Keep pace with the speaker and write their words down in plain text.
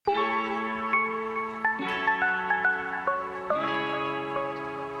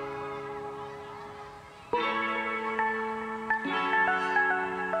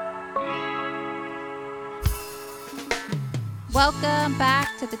Welcome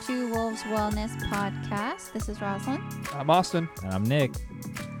back to the Two Wolves Wellness Podcast. This is Rosalind. I'm Austin. And I'm Nick.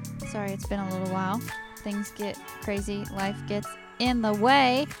 Sorry, it's been a little while. Things get crazy. Life gets in the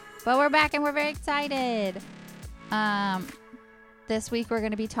way. But we're back and we're very excited. This week we're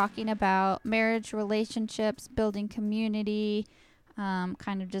going to be talking about marriage, relationships, building community,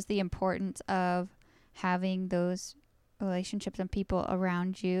 kind of just the importance of having those relationships and people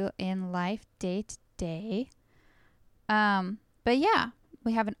around you in life day to day. But yeah,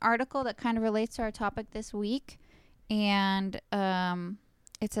 we have an article that kind of relates to our topic this week, and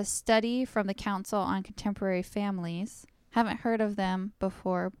it's a study from the Council on Contemporary Families. Haven't heard of them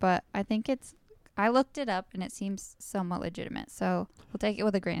before, but I looked it up and it seems somewhat legitimate, so we'll take it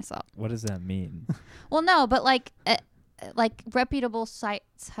with a grain of salt. What does that mean? Well, no, but like reputable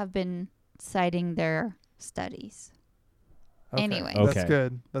sites have been citing their studies. Okay. Anyways.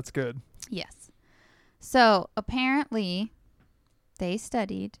 Okay. That's good. Yes. So apparently they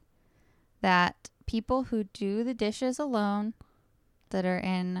studied that people who do the dishes alone that are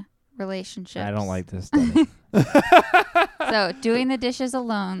in relationships. I don't like this study. So doing the dishes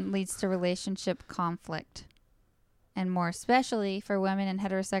alone leads to relationship conflict. And more especially for women in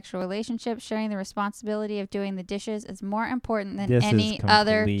heterosexual relationships, sharing the responsibility of doing the dishes is more important than This any is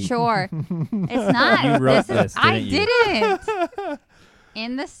other complete- chore. It's not. You wrote this, I didn't you? didn't.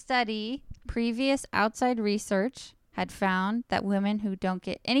 In the study, previous outside research had found that women who don't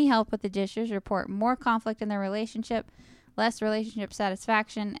get any help with the dishes report more conflict in their relationship, less relationship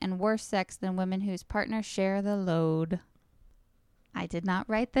satisfaction, and worse sex than women whose partners share the load. I did not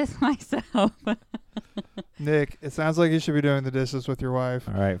write this myself. Nick, it sounds like you should be doing the dishes with your wife.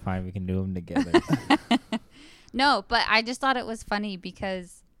 All right, fine. We can do them together. No, but I just thought it was funny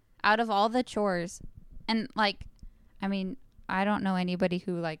because out of all the chores, and I don't know anybody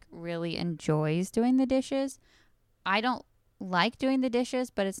who really enjoys doing the dishes. I don't like doing the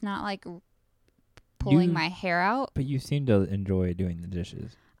dishes, but it's not like pulling my hair out. But you seem to enjoy doing the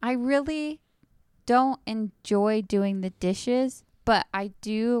dishes. I really don't enjoy doing the dishes, but I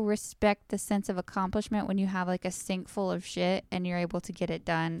do respect the sense of accomplishment when you have a sink full of shit and you're able to get it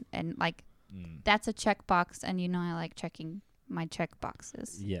done. And that's a checkbox, and I like checking my check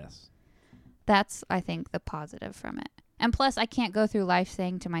boxes. Yes. That's, I think, the positive from it. And plus, I can't go through life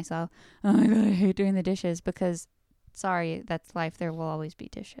saying to myself, oh my God, I hate doing the dishes, because, sorry, that's life. There will always be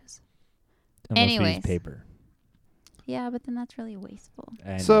dishes. Unless we Anyways. use paper. Yeah, but then that's really wasteful.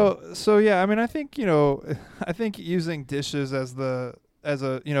 I know. So yeah, I think I think using dishes as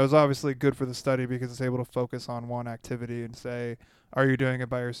is obviously good for the study because it's able to focus on one activity and say, are you doing it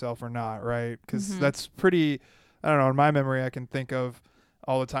by yourself or not, right? Because that's pretty. I don't know. In my memory, I can think of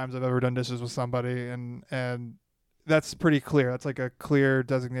all the times I've ever done dishes with somebody, and that's pretty clear. That's like a clear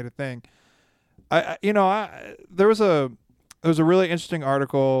designated thing. There was a really interesting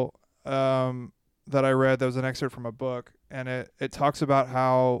article that I read that was an excerpt from a book, and it talks about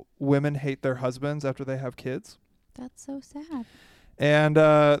how women hate their husbands after they have kids. That's so sad. And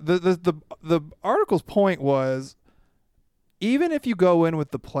the article's point was, even if you go in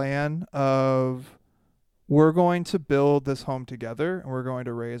with the plan of we're going to build this home together and we're going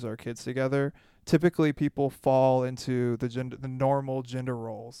to raise our kids together, typically people fall into the normal gender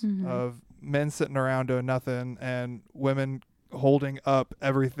roles of men sitting around doing nothing and women holding up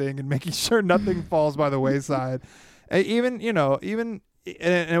everything and making sure nothing falls by the wayside. And even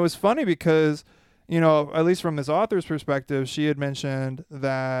it was funny because, at least from this author's perspective, she had mentioned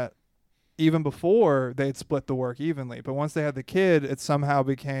that even before they had split the work evenly, but once they had the kid, it somehow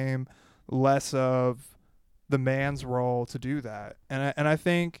became less of the man's role to do that. And I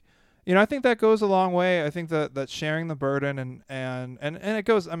think, I think that goes a long way. I think that sharing the burden and it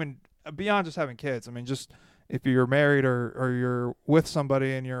goes, beyond just having kids. Just if you're married or you're with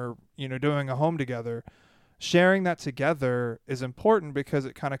somebody and you're, doing a home together, sharing that together is important because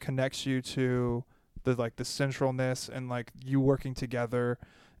it kind of connects you to the centralness and you working together.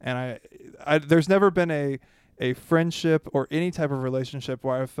 And I there's never been a friendship or any type of relationship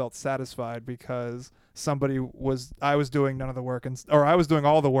where I felt satisfied because I was doing none of the work or I was doing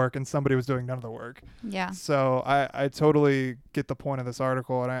all the work and somebody was doing none of the work. Yeah. So I totally get the point of this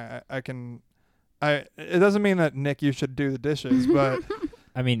article, and it doesn't mean that, Nick, you should do the dishes, but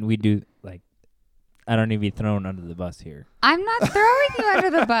we do, I don't need to be thrown under the bus here. I'm not throwing you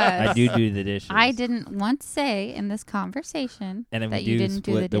under the bus. I do the dishes. I didn't once say in this conversation and then that we you do didn't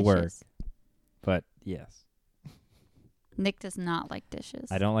do split the the work. dishes. But yes. Nick does not like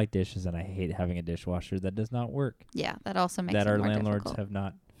dishes. I don't like dishes, and I hate having a dishwasher that does not work. Yeah, that also makes that it our more landlords difficult. have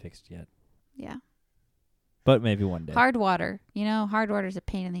not fixed yet. Yeah. But maybe one day. Hard water. Hard water is a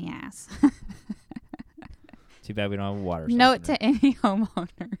pain in the ass. Too bad we don't have a water Note softener. to any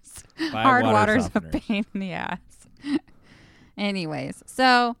homeowners. Buy Hard water water's a softeners. pain in the ass. Anyways,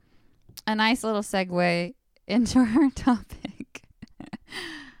 so a nice little segue into our topic.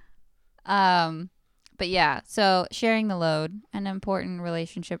 But yeah, so sharing the load, an important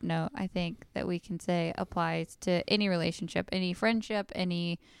relationship note I think that we can say applies to any relationship, any friendship,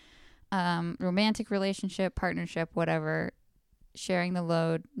 any romantic relationship, partnership, whatever. Sharing the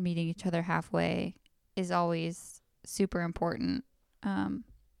load, meeting each other halfway is always super important.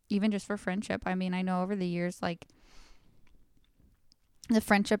 Even just for friendship. I mean, I know over the years, like, the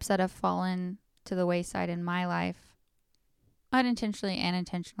friendships that have fallen to the wayside in my life, unintentionally and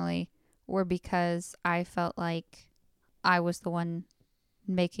intentionally, were because I felt like I was the one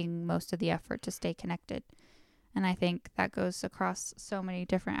making most of the effort to stay connected. And I think that goes across so many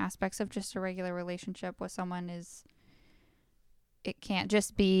different aspects of just a regular relationship with someone. It can't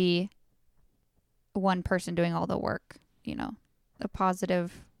just be one person doing all the work, you know. A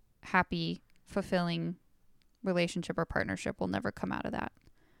positive, happy, fulfilling relationship or partnership will never come out of that.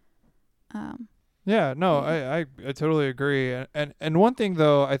 Yeah, no, I totally agree. And one thing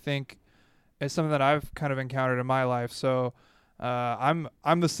though, I think is something that I've kind of encountered in my life. So I'm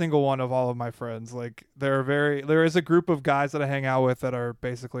the single one of all of my friends. Like there is a group of guys that I hang out with that are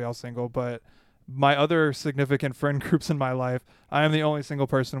basically all single, but my other significant friend groups in my life, I am the only single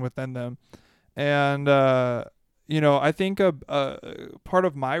person within them. And I think a part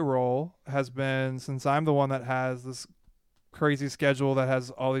of my role has been, since I'm the one that has this crazy schedule that has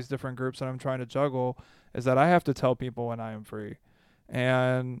all these different groups that I'm trying to juggle, is that I have to tell people when I am free.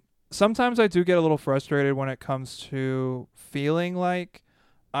 And sometimes I do get a little frustrated when it comes to feeling like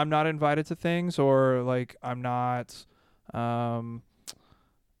I'm not invited to things, or like I'm not, I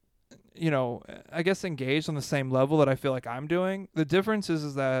guess engaged on the same level that I feel like I'm doing. The difference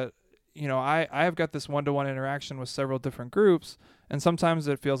is that, I have got this one-to-one interaction with several different groups, and sometimes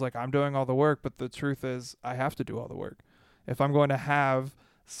it feels like I'm doing all the work, but the truth is I have to do all the work. If I'm going to have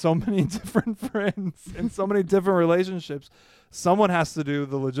so many different friends and so many different relationships, someone has to do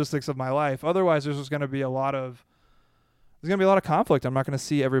the logistics of my life. Otherwise, there's going to be a lot of conflict. I'm not going to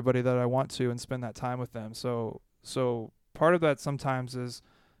see everybody that I want to and spend that time with them. So part of that sometimes is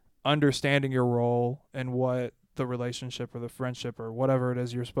understanding your role and what the relationship or the friendship or whatever it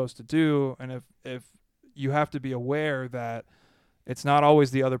is you're supposed to do. And if you have to be aware that it's not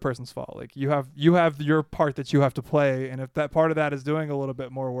always the other person's fault. Like you have your part that you have to play. And if that part of that is doing a little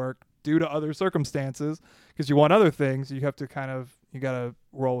bit more work due to other circumstances, because you want other things, you have to you got to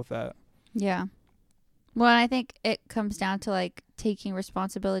roll with that. Yeah. Well, and I think it comes down to like taking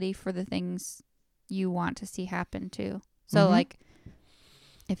responsibility for the things you want to see happen too. So like,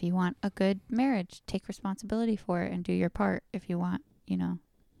 if you want a good marriage, take responsibility for it and do your part. If you want,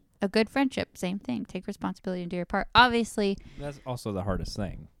 a good friendship, same thing. Take responsibility and do your part. Obviously. That's also the hardest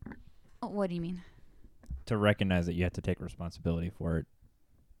thing. What do you mean? To recognize that you have to take responsibility for it,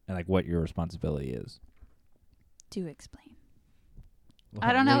 and like what your responsibility is. Do explain. Well,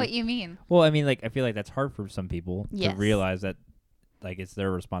 I don't know what you mean. Well, I mean, like, I feel like that's hard for some people Yes. to realize that, like, it's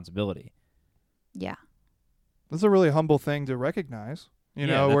their responsibility. Yeah. That's a really humble thing to recognize. That's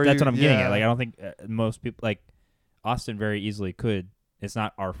what I'm getting at. Like, I don't think most people, like, Austin very easily could. It's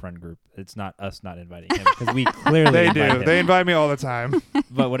not our friend group. It's not us not inviting him, because we clearly They invite do. him. They invite me all the time.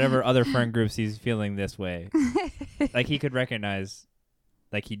 But whatever other friend groups he's feeling this way, like, he could recognize,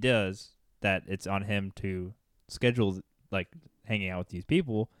 like he does, that it's on him to schedule, like, hanging out with these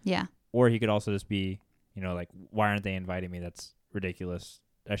people. Yeah. Or he could also just be, like, why aren't they inviting me? That's ridiculous.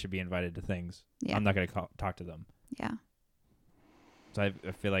 I should be invited to things. Yeah. I'm not going to talk to them. Yeah. So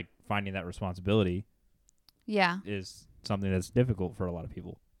I feel like finding that responsibility is something that's difficult for a lot of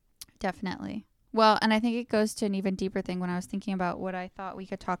people. Definitely. Well, and I think it goes to an even deeper thing when I was thinking about what I thought we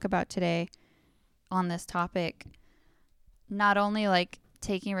could talk about today on this topic. Not only like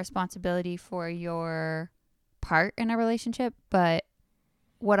taking responsibility for your part in a relationship, but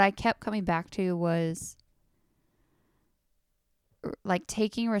what I kept coming back to was like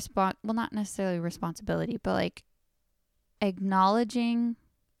taking not necessarily responsibility, but like acknowledging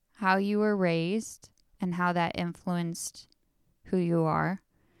how you were raised and how that influenced who you are.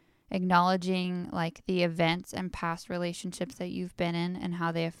 Acknowledging like the events and past relationships that you've been in and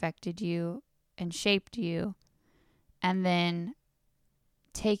how they affected you and shaped you. And then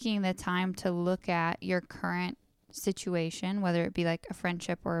taking the time to look at your current situation, whether it be like a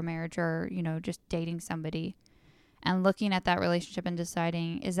friendship or a marriage or, just dating somebody, and looking at that relationship and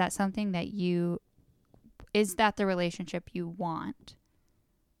deciding, is that the relationship you want?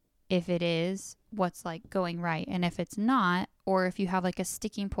 If it is, what's like going right? And if it's not, or if you have like a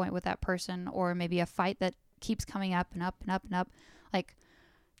sticking point with that person, or maybe a fight that keeps coming up and up and up and up, like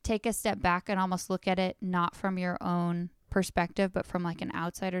take a step back and almost look at it not from your own perspective, but from like an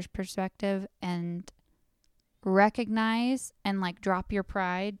outsider's perspective, and recognize and like drop your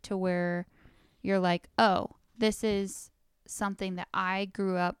pride to where you're like, oh, this is something that I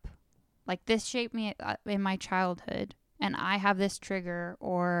grew up, like this shaped me in my childhood, and I have this trigger,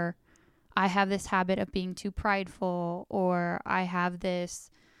 or I have this habit of being too prideful, or I have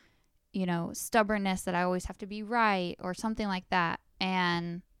this, you know, stubbornness that I always have to be right, or something like that.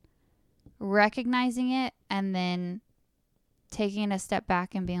 And recognizing it and then taking a step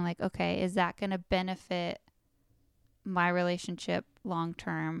back and being like, okay, is that going to benefit my relationship long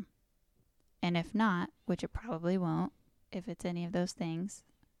term? And if not, which it probably won't, if it's any of those things,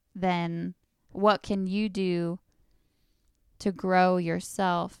 then what can you do to grow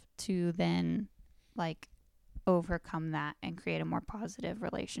yourself to then like overcome that and create a more positive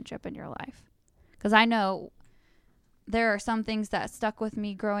relationship in your life? Because I know there are some things that stuck with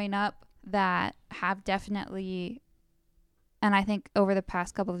me growing up that have definitely, and I think over the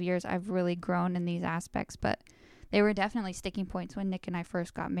past couple of years I've really grown in these aspects, but they were definitely sticking points when Nick and I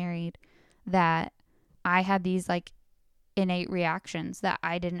first got married, that I had these like innate reactions that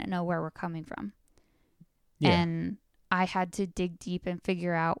I didn't know where were coming from. Yeah. And I had to dig deep and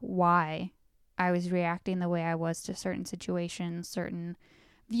figure out why I was reacting the way I was to certain situations, certain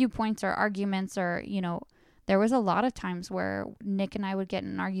viewpoints or arguments, or, you know, there was a lot of times where Nick and I would get in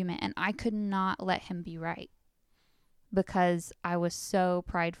an argument and I could not let him be right because I was so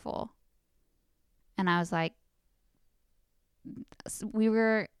prideful. And I was like,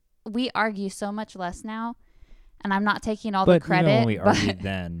 we argue so much less now, and I'm not taking all the credit. But when we argued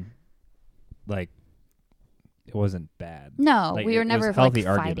then, like, it wasn't bad. No, like, we were never like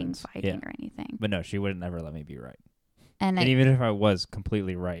fighting yeah. or anything. But no, she would never let me be right. And even if I was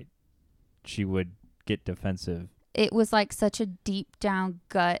completely right, she would get defensive. It was like such a deep down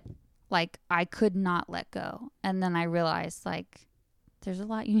gut, like I could not let go. And then I realized like there's a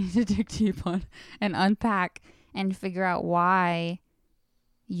lot you need to dig deep on and unpack and figure out why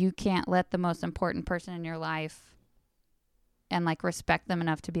you can't let the most important person in your life and like respect them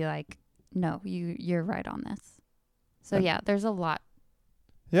enough to be like, no, you're right on this. So yeah, there's a lot.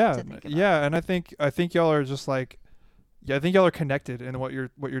 Yeah. To think about. Yeah. And I think y'all are just like, I think y'all are connected in what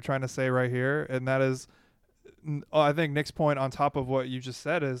you're trying to say right here. And that is, I think Nick's point on top of what you just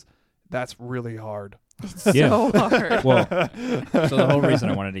said is that's really hard. It's so hard. Well, so the whole reason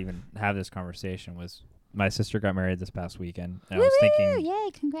I wanted to even have this conversation was my sister got married this past weekend, and I was thinking,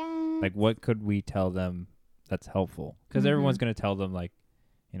 yay, congrats. like, what could we tell them that's helpful? Because everyone's going to tell them, like,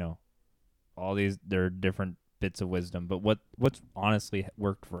 you know, all these, there are different bits of wisdom, but what's honestly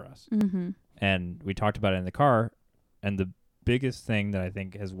worked for us? Mm-hmm. And we talked about it in the car, and the biggest thing that I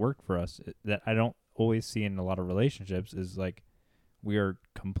think has worked for us that I don't always see in a lot of relationships is, like, we are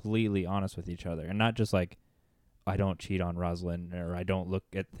completely honest with each other, and not just like, I don't cheat on Rosalind, or I don't look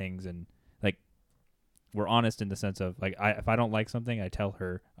at things, and like, we're honest in the sense of like, if I don't like something, I tell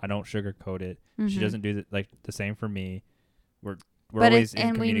her. I don't sugarcoat it. Mm-hmm. She doesn't do the same for me. We're but always in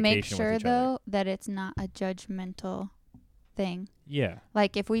and we communication make sure with each though other. that it's not a judgmental thing. Yeah.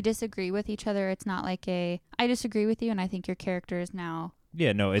 Like if we disagree with each other, it's not like I disagree with you and I think your character is now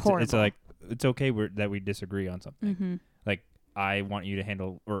Yeah. No. It's horrible. like it's okay that we disagree on something. Mm-hmm. Like, I want you to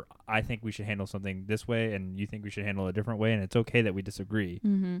handle, or I think we should handle something this way, and you think we should handle it a different way, and it's okay that we disagree.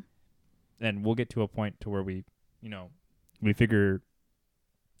 Mm-hmm. And we'll get to a point to where we, you know, we figure,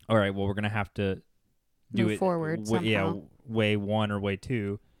 all right, well, we're gonna have to do Move it forward somehow. Yeah, way one or way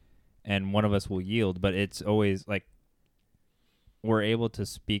two, and one of us will yield. But it's always like we're able to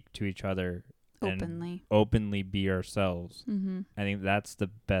speak to each other and openly be ourselves. Mm-hmm. I think that's the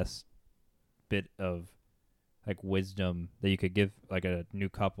best bit of like wisdom that you could give like a new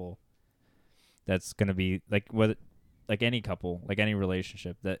couple. That's gonna be like whether like any couple, like any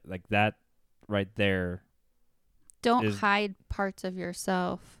relationship, that like that right there. Don't hide parts of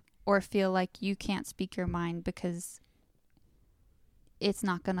yourself or feel like you can't speak your mind, because it's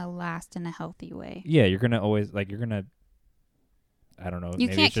not gonna last in a healthy way. Yeah, you're gonna always like I don't know. You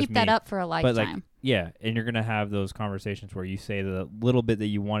maybe can't keep that up for a lifetime. But like, yeah, and you're gonna have those conversations where you say the little bit that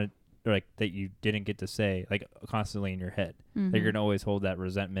you wanted, or like that you didn't get to say, like constantly in your head. Mm-hmm. Like you're gonna always hold that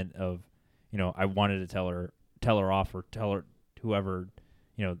resentment of, you know, I wanted to tell her off, or tell her whoever,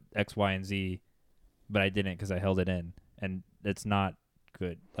 you know, X, Y, and Z, but I didn't because I held it in, and it's not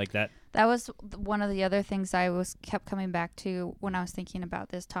good. Like that. That was one of the other things I kept coming back to when I was thinking about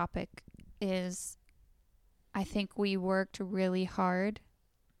this topic. Is I think we worked really hard,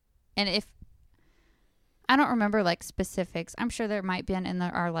 and I don't remember like specifics. I'm sure there might be in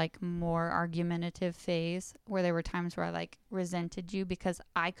our like more argumentative phase where there were times where I like resented you because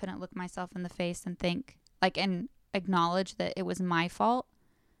I couldn't look myself in the face and think like and acknowledge that it was my fault.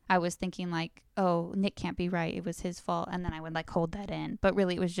 I was thinking like, oh, Nick can't be right. It was his fault. And then I would like hold that in. But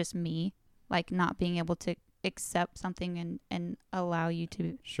really it was just me like not being able to accept something and allow you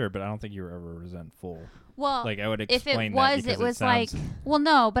to. Sure, but I don't think you were ever resentful. Well, Like I would if explain it was, that it was like, well,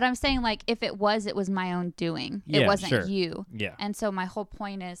 no, but I'm saying like if it was my own doing. Yeah, it wasn't sure. you. Yeah. And so my whole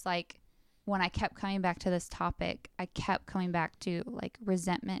point is like when I kept coming back to this topic, I kept coming back to like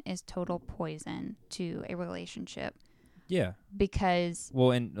resentment is total poison to a relationship. Yeah. Because Well,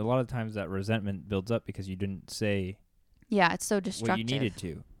 and a lot of times that resentment builds up because you didn't say yeah, it's so destructive. what you needed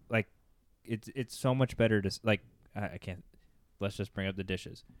to. Like it's so much better to like I can't. Let's just bring up the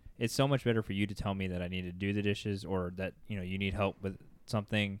dishes. It's so much better for you to tell me that I need to do the dishes or that, you know, you need help with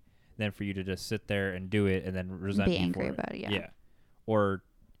something than for you to just sit there and do it and then resent be me angry for about it. Yeah. Or,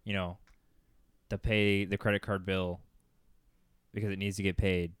 you know, to pay the credit card bill because it needs to get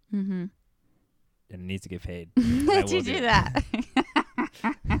paid. Mm-hmm. And it needs to get paid. Did you do that?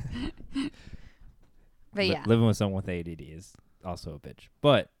 But yeah. Living with someone with ADD is also a bitch.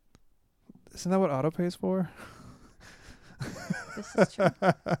 But Isn't that what auto pays for? This is true.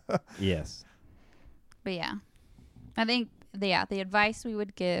 yes. But yeah, I think the advice we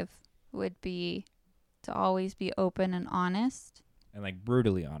would give would be to always be open and honest. And like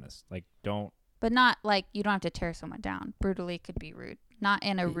brutally honest. Like don't. But not like you don't have to tear someone down. Brutally could be rude. Not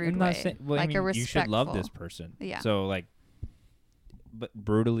in a rude way. Like a respectful. You should love this person. Yeah. So like, but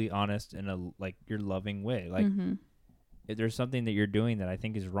brutally honest in a like your loving way. Like if there's something that you're doing that I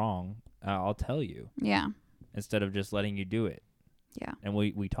think is wrong, I'll tell you. Yeah. Instead of just letting you do it. Yeah. And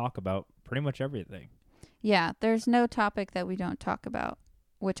we talk about pretty much everything. Yeah. There's no topic that we don't talk about,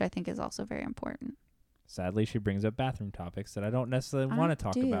 which I think is also very important. Sadly, she brings up bathroom topics that I don't necessarily want to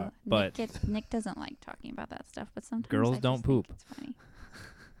talk about. But Nick doesn't like talking about that stuff, but sometimes girls I don't just poop. think it's funny.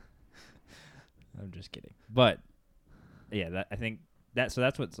 I'm just kidding. But yeah, I think that's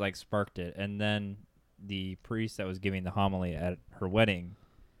what's like sparked it. And then the priest that was giving the homily at her wedding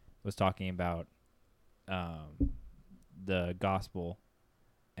was talking about the gospel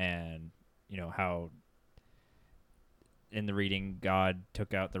and, you know, how in the reading God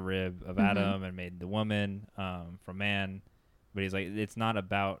took out the rib of Adam and made the woman from man. But he's like, it's not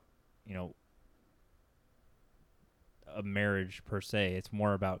about, you know, a marriage per se. It's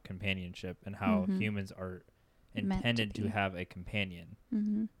more about companionship and how humans are intended to have a companion.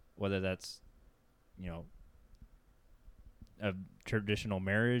 Whether that's, you know, a traditional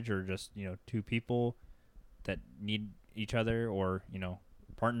marriage or just, you know, two people that need each other or, you know,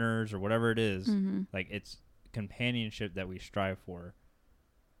 partners or whatever it is. Like it's companionship that we strive for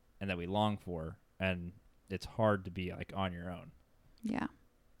and that we long for, and it's hard to be like on your own. Yeah.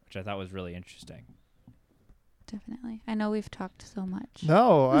 Which I thought was really interesting. Definitely. I know we've talked so much.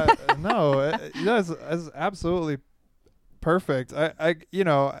 No, that's absolutely perfect. I you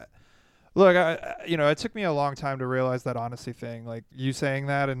know, look, you know, it took me a long time to realize that honesty thing. Like you saying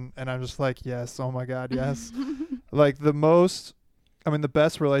that, and I'm just like, yes, oh my God, yes. Like the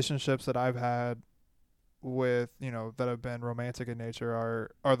best relationships that I've had with, you know, that have been romantic in nature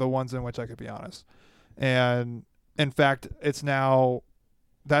are the ones in which I could be honest. And in fact,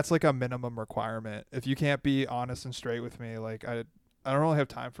 that's like a minimum requirement. If you can't be honest and straight with me, like I don't really have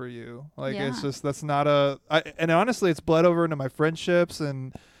time for you. Like it's just, that's not and honestly, it's bled over into my friendships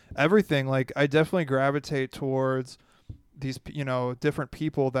and everything. Like I definitely gravitate towards these, you know, different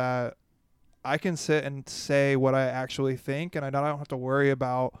people that I can sit and say what I actually think, and I don't have to worry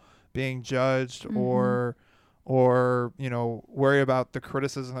about being judged or you know, worry about the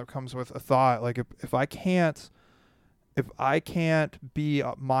criticism that comes with a thought. Like if I can't be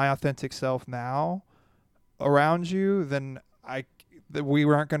my authentic self now around you, then we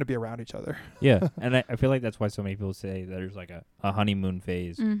aren't going to be around each other. Yeah. And I feel like that's why so many people say there's like a honeymoon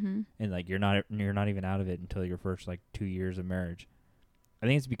phase and like you're not even out of it until your first like 2 years of marriage. I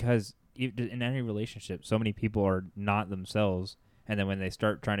think it's because in any relationship, so many people are not themselves. And then when they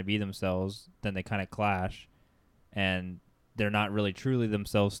start trying to be themselves, then they kind of clash and they're not really truly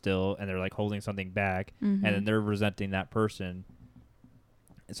themselves still. And they're like holding something back and then they're resenting that person.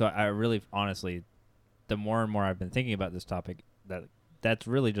 So I really, honestly, the more and more I've been thinking about this topic, that's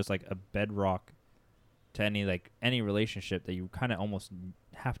really just like a bedrock to any relationship that you kind of almost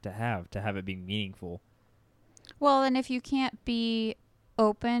have to have it be meaningful. Well, and if you can't be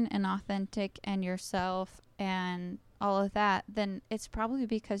open and authentic and yourself and all of that, then it's probably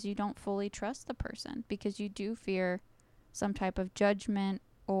because you don't fully trust the person, because you do fear some type of judgment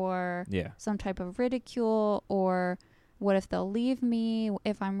or Yeah. some type of ridicule, or what if they'll leave me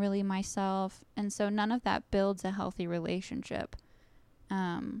if I'm really myself? And so none of that builds a healthy relationship.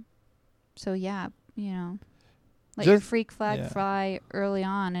 So yeah, you know, let your Just- freak flag yeah. fly early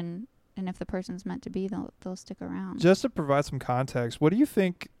on, and if the person's meant to be, they'll stick around. Just to provide some context, what do you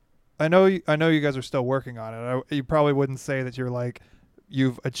think? I know you guys are still working on it. You probably wouldn't say that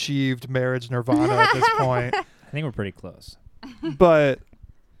you've achieved marriage nirvana at this point. I think we're pretty close. But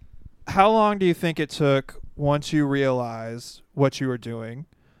how long do you think it took once you realized what you were doing,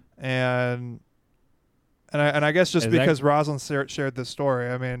 and I guess just Is that- because Rosalind shared this story,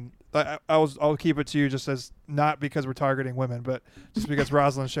 I mean, I'll keep it to you just as not because we're targeting women, but just because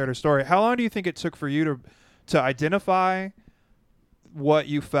Rosalind shared her story. How long do you think it took for you to identify what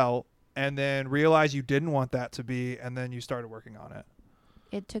you felt and then realize you didn't want that to be, and then you started working on it?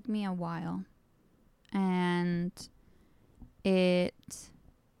 It took me a while, and it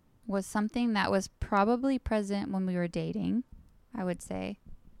was something that was probably present when we were dating, I would say.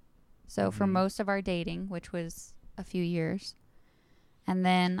 So for Mhm. most of our dating, which was a few years, and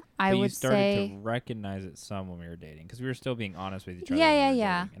then I But you would started say, to recognize it some when we were dating because we were still being honest with each other. Yeah, when we yeah, were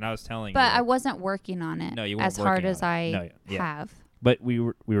yeah. dating. And I was telling but you, I like, wasn't working on it No, you weren't as hard working as on I it. No, yeah. have. but we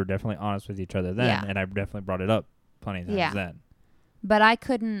were definitely honest with each other then, Yeah. and I definitely brought it up plenty of times Yeah. then. But I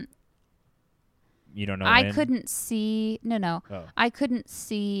couldn't. You don't know. I when? couldn't see. No. Oh, I couldn't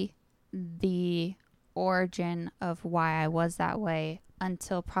see the origin of why I was that way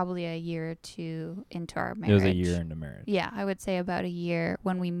until probably a year or two into our marriage. it was a year into marriage. Yeah, I would say about a year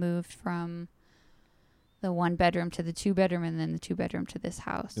when we moved from the 1 bedroom to the 2 bedroom, and then the 2 bedroom to this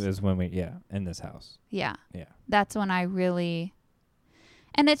house. It was when in this house. Yeah. Yeah. That's when I really,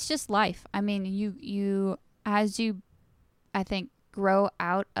 and it's just life. I mean, you as you, I think, grow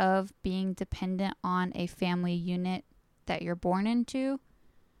out of being dependent on a family unit that you're born into,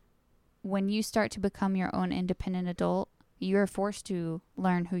 when you start to become your own independent adult, you're forced to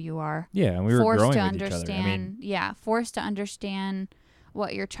learn who you are. Yeah, and we were Forced growing to with each understand. other. I mean, Forced to understand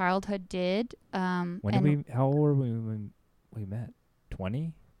what your childhood did. when did and how old were we when we met?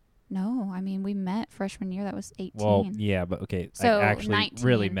 20? No, I mean, we met freshman year. That was 18. Well, yeah, but okay. So, I actually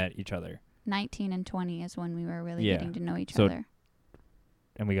really 19. met each other. 19 and 20 is when we were really Yeah. getting to know each So other.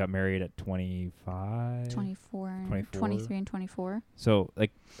 And we got married at 25. 24, and 24. 23 and 24. So,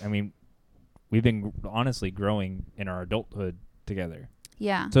 like, I mean, we've been honestly growing in our adulthood together.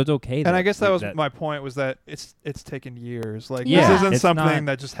 Yeah. So it's okay. And I guess that was my point, was that it's taken years. Like, Yeah. this isn't It's something not-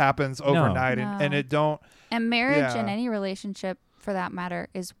 that just happens overnight, and No. it don't. And marriage Yeah. and any relationship, for that matter,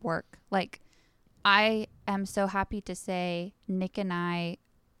 is work. Like, I am so happy to say Nick and I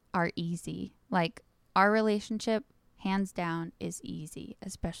are easy. Like, our relationship, hands down, is easy,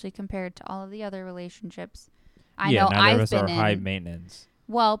 especially compared to all of the other relationships I know neither I've of us been are high in. maintenance.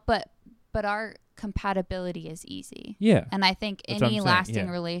 Well, but our compatibility is easy. Yeah. And I think That's what any I'm saying, lasting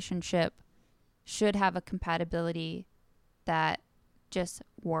yeah. relationship should have a compatibility that just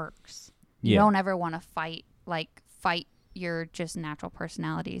works. You Yeah. don't ever want to fight your just natural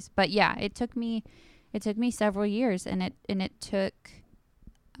personalities. But yeah, it took me several years, and it took,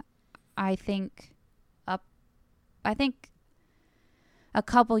 I think a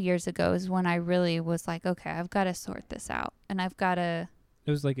couple years ago is when I really was like, okay, I've got to sort this out, and I've got to.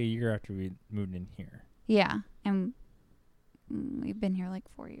 It was like a year after we moved in here. Yeah, and we've been here like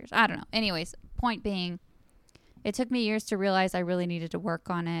 4 years. I don't know. Anyways, point being, it took me years to realize I really needed to work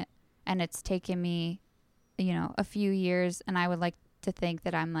on it, and it's taken me, a few years, and I would like to think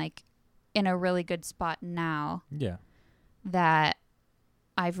that I'm like in a really good spot now, Yeah. that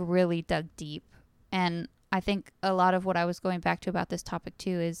I've really dug deep. And I think a lot of what I was going back to about this topic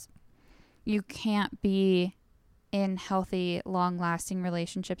too is you can't be in healthy, long-lasting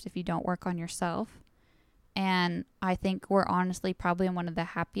relationships if you don't work on yourself. And I think we're honestly probably in one of the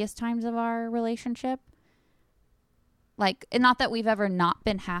happiest times of our relationship. Like, and not that we've ever not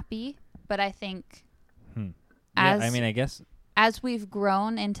been happy, but I think Yeah, I mean, I guess as we've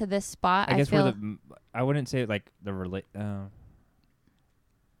grown into this spot, I guess feel we're I wouldn't say like the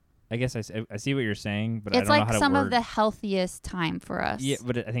I guess I see what you're saying, but I it's don't know like how to some word. of the healthiest time for us. Yeah,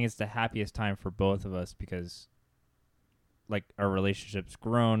 but I think it's the happiest time for both of us because, like, our relationship's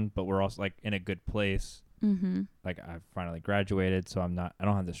grown, but we're also like in a good place. Mm-hmm. Like, I've finally graduated, so I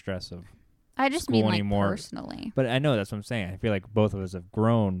don't have the stress of. I just School mean like anymore. personally. But I know that's what I'm saying. I feel like both of us have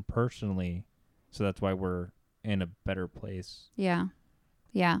grown personally, so that's why we're in a better place. Yeah.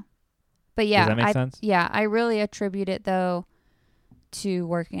 Yeah. But yeah, Does that make sense? Yeah, I really attribute it though to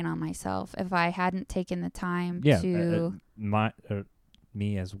working on myself. If I hadn't taken the time Yeah, to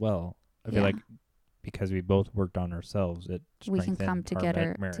me as well. I feel Yeah. like because we both worked on ourselves, it we can strengthened come our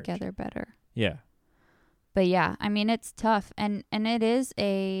together marriage. together better. Yeah. But yeah, I mean, it's tough, and it is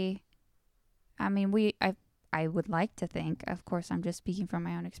I mean, I would like to think, of course, I'm just speaking from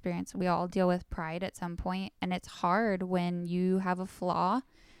my own experience, we all deal with pride at some point, and it's hard when you have a flaw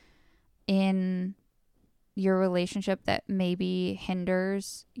in your relationship that maybe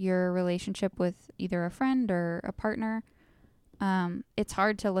hinders your relationship with either a friend or a partner. It's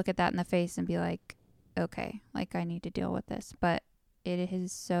hard to look at that in the face and be like, okay, like I need to deal with this, but it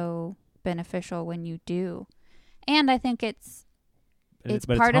is so beneficial when you do. And I think it's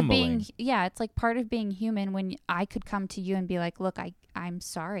But part of humbling. being, yeah, it's like part of being human when I could come to you and be like, look, I'm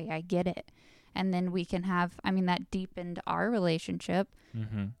sorry, I get it. And then we can have, I mean, that deepened our relationship,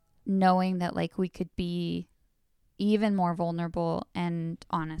 Mm-hmm. knowing that like we could be even more vulnerable and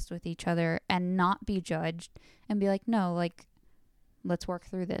honest with each other and not be judged and be like, no, like, let's work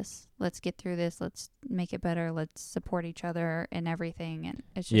through this. Let's get through this. Let's make it better. Let's support each other and everything. And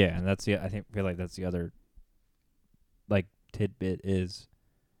it's just, Yeah, and that's I feel like that's the other like tidbit is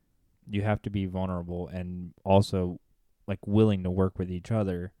you have to be vulnerable and also like willing to work with each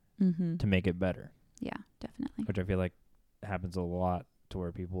other mm-hmm. to make it better, Yeah, definitely. which I feel like happens a lot to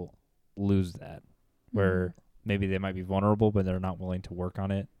where people lose that, where maybe they might be vulnerable but they're not willing to work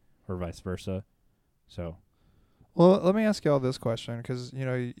on it, or vice versa. So Well, let me ask you all this question, because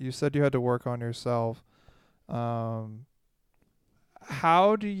you said you had to work on yourself. What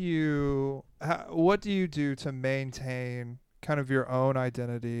do you do to maintain kind of your own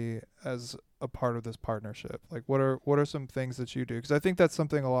identity as a part of this partnership? Like, what are some things that you do? Because I think that's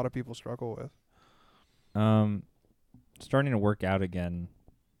something a lot of people struggle with. starting to work out again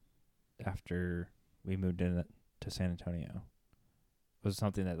after we moved in to San Antonio was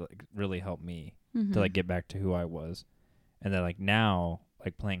something that like really helped me mm-hmm. to like get back to who I was. And then like now,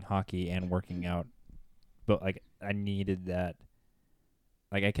 like playing hockey and working out, but like I needed that.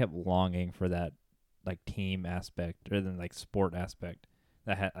 Like I kept longing for that like team aspect or then like sport aspect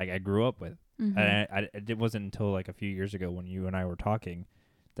that like I grew up with. Mm-hmm. And it wasn't until like a few years ago when you and I were talking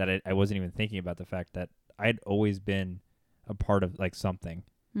that I wasn't even thinking about the fact that I'd always been a part of like something.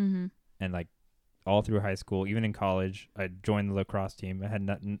 Mm-hmm. And like all through high school, even in college, I joined the lacrosse team. I had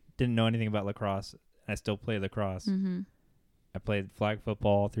didn't know anything about lacrosse. I still play lacrosse. Mm-hmm. I played flag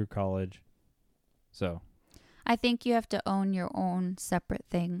football through college. So I think you have to own your own separate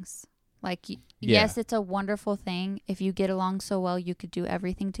things. Like, yes, it's a wonderful thing. If you get along so well, you could do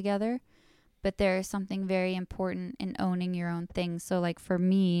everything together. But there is something very important in owning your own things. So, like, for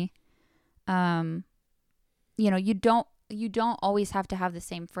me, you don't always have to have the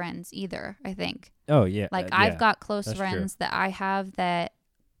same friends either, I think. Oh, yeah. Like, I've got close That's friends that I have that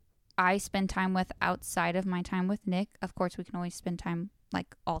I spend time with outside of my time with Nick. Of course, we can always spend time,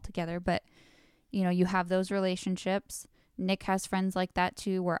 like, all together. But, you have those relationships. Nick has friends like that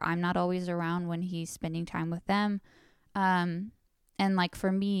too, where I'm not always around when he's spending time with them. And like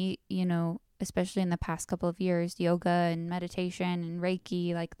for me, especially in the past couple of years, yoga and meditation and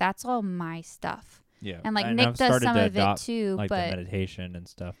Reiki, like that's all my stuff. Yeah. And like and Nick I've does started some to of it adopt, too, like but the meditation and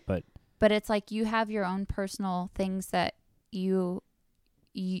stuff. But it's like you have your own personal things that you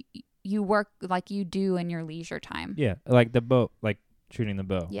work like you do in your leisure time. yeah, like the bow, like shooting the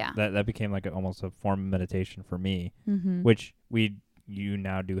bow. Yeah. That became like almost a form of meditation for me, Mm-hmm. which you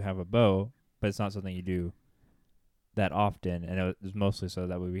now do have a bow, but it's not something you do that often. And it was mostly so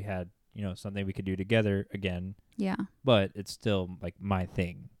that way we had, something we could do together again. Yeah. But it's still like my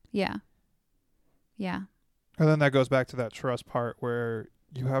thing. Yeah. Yeah. And then that goes back to that trust part where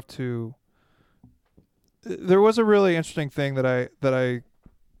you have to. There was a really interesting thing that I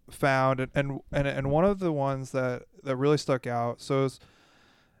found, and one of the ones that really stuck out. So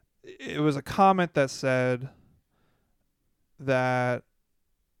it was a comment that said that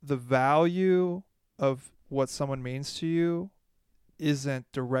the value of what someone means to you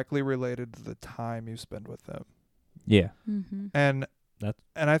isn't directly related to the time you spend with them. Yeah. Mm-hmm. And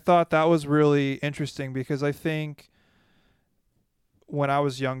I thought that was really interesting because I think when I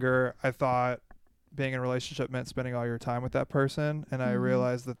was younger, I thought being in a relationship meant spending all your time with that person, and I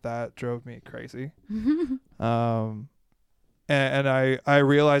realized that drove me crazy. And I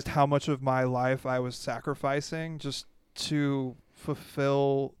realized how much of my life I was sacrificing just to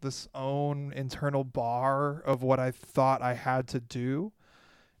fulfill this own internal bar of what I thought I had to do.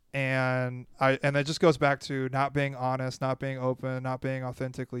 And that just goes back to not being honest, not being open, not being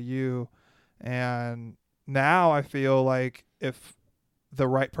authentically you. And now I feel like if the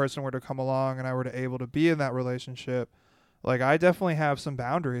right person were to come along and I were to able to be in that relationship, like I definitely have some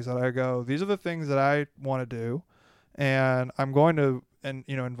boundaries that I go, these are the things that I want to do. And I'm going to and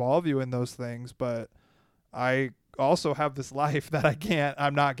involve you in those things, but I also have this life that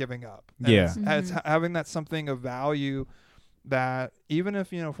I'm not giving up. And Yeah. it's having that something of value that even if,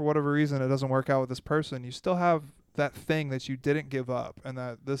 for whatever reason it doesn't work out with this person, you still have that thing that you didn't give up, and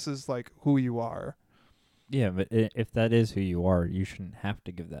that this is like who you are. Yeah, but if that is who you are, you shouldn't have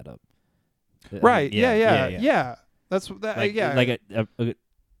to give that up. Right. Yeah. That's that. Like, yeah. like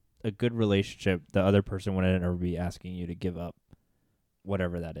a good relationship, the other person wouldn't ever be asking you to give up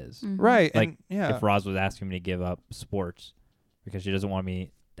whatever that is. Right. Like, and yeah. if Roz was asking me to give up sports because she doesn't want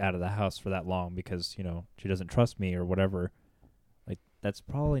me out of the house for that long because, she doesn't trust me or whatever, like, that's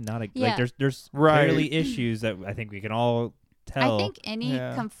probably not like, there's Right. clearly issues that I think we can all tell. I think any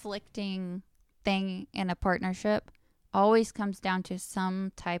conflicting thing in a partnership always comes down to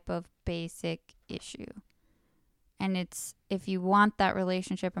some type of basic issue. And it's, if you want that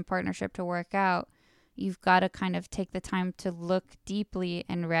relationship and partnership to work out, you've got to kind of take the time to look deeply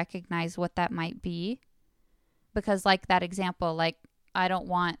and recognize what that might be. Because like that example, like, I don't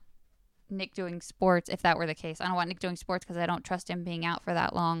want Nick doing sports. If that were the case, I don't want Nick doing sports because I don't trust him being out for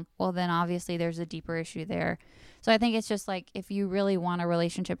that long. Well, then obviously there's a deeper issue there. So I think it's just like, if you really want a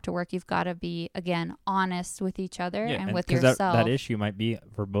relationship to work, you've got to be, again, honest with each other and with yourself. That issue might be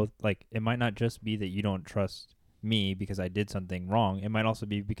for both. Like, it might not just be that you don't trust me because I did something wrong. It might also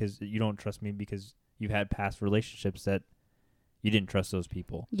be because you don't trust me because you've had past relationships that you didn't trust those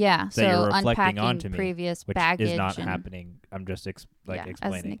people. Yeah. That you're So reflecting unpacking onto me, previous which baggage is not and, happening. I'm just as an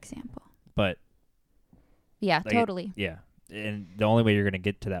explaining. example. But yeah, like, totally. yeah, and the only way you're going to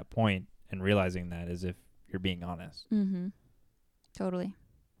get to that point and realizing that is if you're being honest. Mm-hmm. Totally.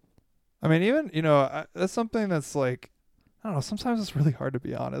 I mean, even that's something that's like, I don't know. Sometimes it's really hard to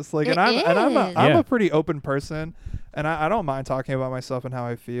be honest. Like, It I'm is. a pretty open person, and I don't mind talking about myself and how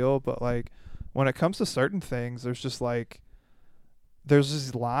I feel. But like, when it comes to certain things, there's just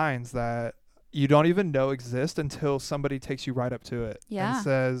these lines that you don't even know exist until somebody takes you right up to it Yeah. and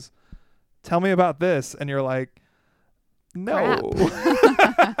says, "Tell me about this," and you're like, "No,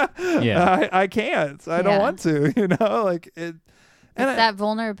 Yeah. I can't. I don't want to." Like it. And it's that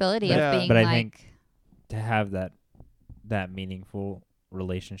vulnerability Yeah. of being But I like, think to have that meaningful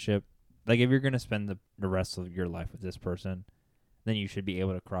relationship, like, if you're going to spend the rest of your life with this person, then you should be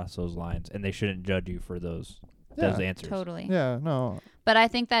able to cross those lines, and they shouldn't judge you for those answers. totally. Yeah, no. But I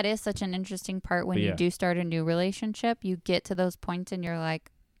think that is such an interesting part when But you yeah. do start a new relationship. You get to those points and you're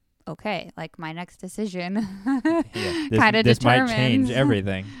like, okay, like my next decision Yeah, kind of this might determines change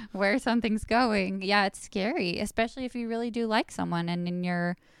everything. where something's going. Yeah, it's scary, especially if you really do like someone and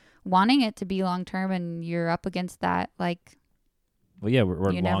you're wanting it to be long term and you're up against that. Like, Well, yeah,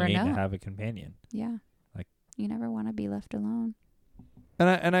 we're You never longing to know. have a companion. yeah, Like- you never want to be left alone.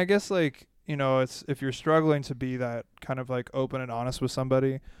 And I guess, like, it's, if you're struggling to be that kind of like open and honest with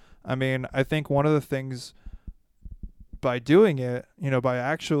somebody, I mean, I think one of the things by doing it, by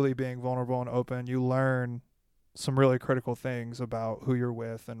actually being vulnerable and open, you learn some really critical things about who you're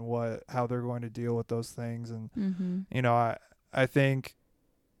with and how they're going to deal with those things. And, Mm-hmm. I think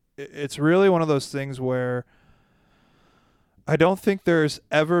it's really one of those things where I don't think there's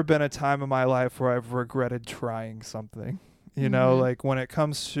ever been a time in my life where I've regretted trying something. Mhm. Like, when it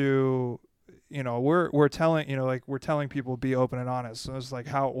comes to, we're telling people be open and honest. So it's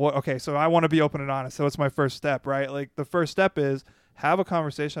like, okay, so I want to be open and honest. So it's my first step, right? Like, the first step is have a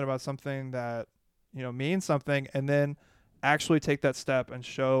conversation about something that, means something, and then actually take that step and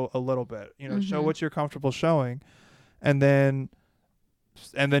show a little bit, show Mhm. what you're comfortable showing. And then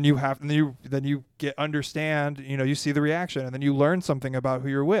you understand, you see the reaction, and then you learn something about who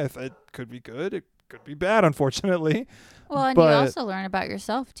you're with. It could be good. It could be bad, unfortunately. Well, and But- you also learn about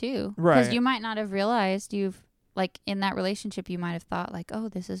yourself too. Right. Because you might not have realized like in that relationship, you might have thought like, oh,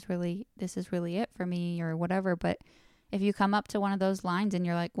 this is really it for me or whatever. But if you come up to one of those lines and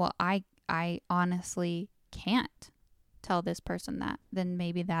you're like, well, I honestly can't tell this person that, then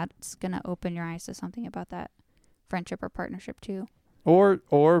maybe that's going to open your eyes to something about that friendship or partnership too.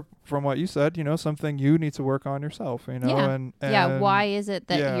 Or from what you said, something you need to work on yourself, Yeah. and Yeah. Why is it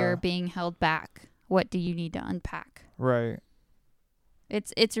that yeah. you're being held back? What do you need to unpack? Right.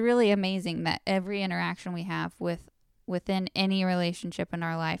 It's really amazing that every interaction we have within any relationship in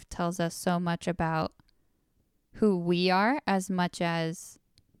our life tells us so much about who we are, as much as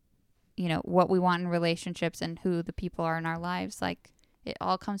what we want in relationships and who the people are in our lives. Like, it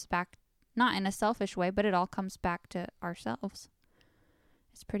all comes back, not in a selfish way, but it all comes back to ourselves.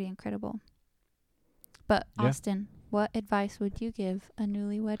 It's pretty incredible. But Yeah. Austin, what advice would you give a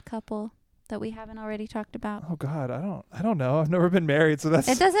newlywed couple that we haven't already talked about? Oh God, I don't know. I've never been married, so that's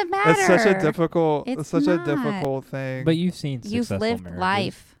It doesn't matter. that's such a difficult It's such not. a difficult thing. But you've seen You've successful lived marriages.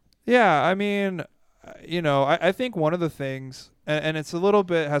 life. Yeah, I mean, I think one of the things, and it's a little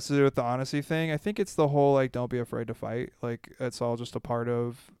bit has to do with the honesty thing. I think it's the whole like, don't be afraid to fight. Like, it's all just a part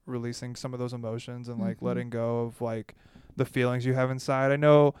of releasing some of those emotions and like Mhm. letting go of like the feelings you have inside. I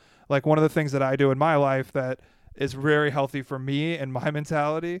know, like, one of the things that I do in my life that is very healthy for me and my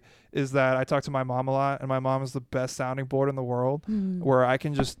mentality is that I talk to my mom a lot, and my mom is the best sounding board in the world, where I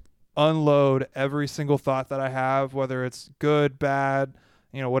can just unload every single thought that I have, whether it's good, bad,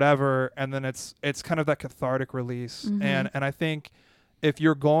 whatever, and then it's kind of that cathartic release. Mhm. And I think if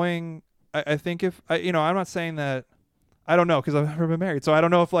you're going, I think if I'm not saying that, I don't know, because I've never been married, so I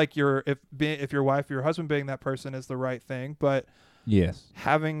don't know if like if your wife, your husband being that person is the right thing, but Yes.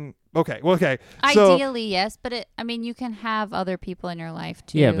 having okay. So Ideally, yes, but you can have other people in your life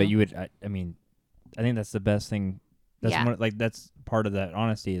too. Yeah, but you would. I mean, I think that's the best thing. That's Yeah. that's part of that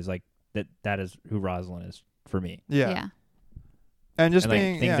honesty is like that is who Rosalind is for me. yeah, and just And like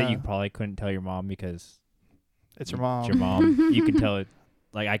being things that you probably couldn't tell your mom because it's your mom, It's your mom. You can tell it.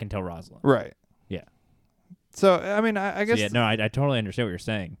 Like I can tell Rosalind. right? Yeah. So I mean, I guess So, yeah. No, I totally understand what you're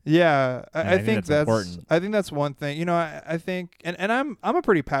saying. yeah, And I think that's important. I think that's one thing. I think, and I'm a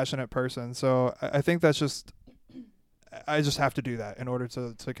pretty passionate person, so I think that's just I just have to do that in order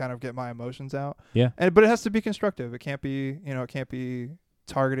to kind of get my emotions out. Yeah. But it has to be constructive. It can't be it can't be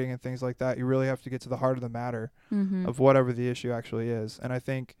targeting and things like that. You really have to get to the heart of the matter Mm-hmm. of whatever the issue actually is. And I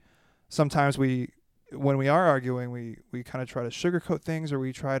think sometimes when we are arguing, we kind of try to sugarcoat things, or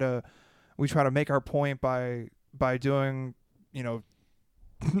we try to make our point by doing,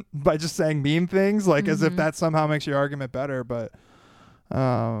 by just saying mean things, like as if Mhm. that somehow makes your argument better. But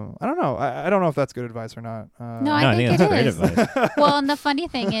I don't know. I don't know if that's good advice or not. No, I think that's it great is. advice. Well, and the funny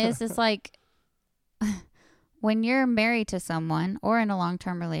thing is like when you're married to someone or in a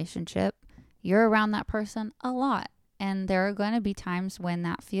long-term relationship, you're around that person a lot. And there are going to be times when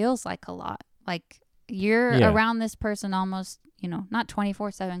that feels like a lot. Like you're Yeah. around this person almost, not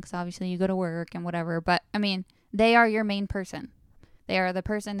 24/7 because obviously you go to work and whatever. But I mean, they are your main person. They are the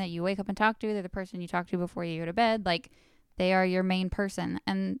person that you wake up and talk to. They're the person you talk to before you go to bed. Like they are your main person.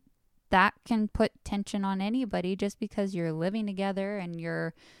 And that can put tension on anybody just because you're living together and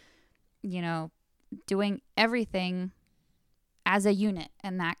you're, doing everything as a unit,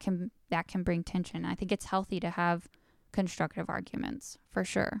 and that can bring tension. I think it's healthy to have constructive arguments for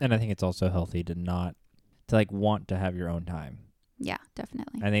sure. And I think it's also healthy to like want to have your own time. Yeah,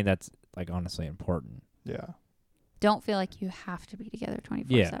 definitely. I think that's like honestly important. Yeah. Don't feel like you have to be together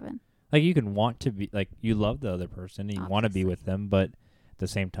 24/7. Like you can want to be like you love the other person and you want to be Obviously. with them, but at the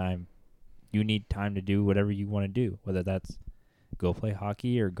same time, you need time to do whatever you want to do, whether that's go play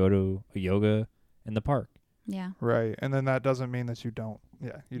hockey or go to a yoga in the park. Yeah. Right. And then that doesn't mean that you don't.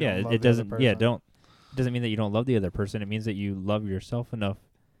 Yeah. You Yeah, don't love it the other doesn't. person. Yeah, don't. It doesn't mean that you don't love the other person. It means that you love yourself enough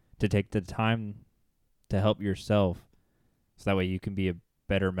to take the time to help yourself, so that way you can be a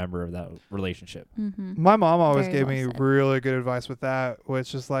better member of that relationship. Mm-hmm. My mom always Very gave well me said. really good advice with that,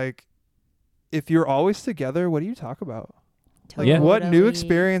 which is like, if you're always together, what do you talk about? Like, Yeah. what new Totally.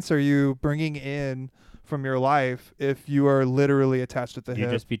 experience are you bringing in from your life if you are literally attached at the You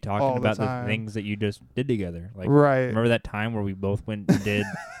hip? just be all talking the about the time. things that you just did together. Like, right. remember that time where we both went and did,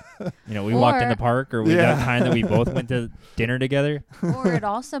 we walked in the Or- park, or we Yeah. that time that we both went to dinner together. Or it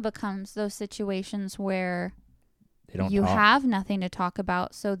also becomes those situations where They don't you talk. have nothing to talk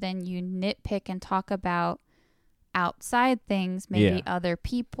about, so then you nitpick and talk about outside things, maybe Yeah. other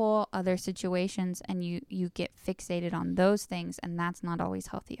people, other situations, and you get fixated on those things, and that's not always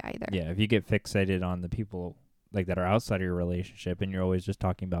healthy either. Yeah, if you get fixated on the people like that are outside of your relationship, and you're always just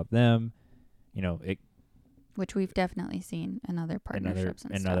talking about them, it Which we've definitely seen in other partnerships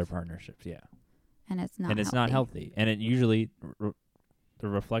and in stuff. other partnerships, yeah. And it's not And it's not healthy. And it usually the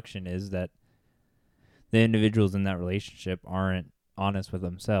reflection is that the individuals in that relationship aren't honest with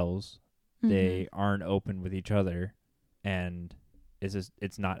themselves. They aren't open with each other, and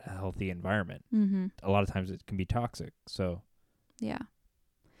it's not a healthy environment. Mm-hmm. A lot of times it can be toxic. So Yeah.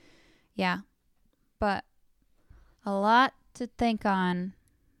 But a lot to think on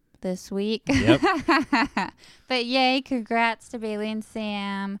this week. Yep. But yay, congrats to Bailey and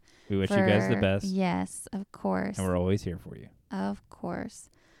Sam. we wish you guys the for- best, Yes, of course. and we're always here for you. Of course.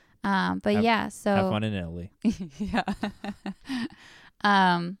 But Have- yeah, so Have fun in Italy. yeah.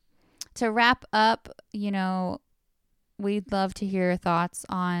 To wrap up, we'd love to hear your thoughts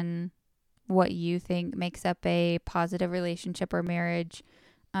on what you think makes up a positive relationship or marriage.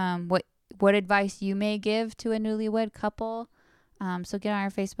 What advice you may give to a newlywed couple. So get on our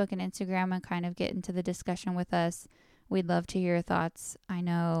Facebook and Instagram and kind of get into the discussion with us. We'd love to hear your thoughts. I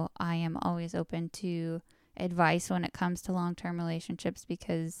know I am always open to advice when it comes to long-term relationships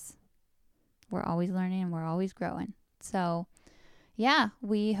because we're always learning and we're always growing. So, yeah,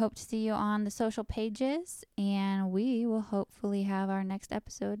 we hope to see you on the social pages, and we will hopefully have our next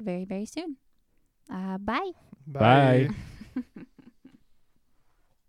episode very, very soon. Bye. Bye.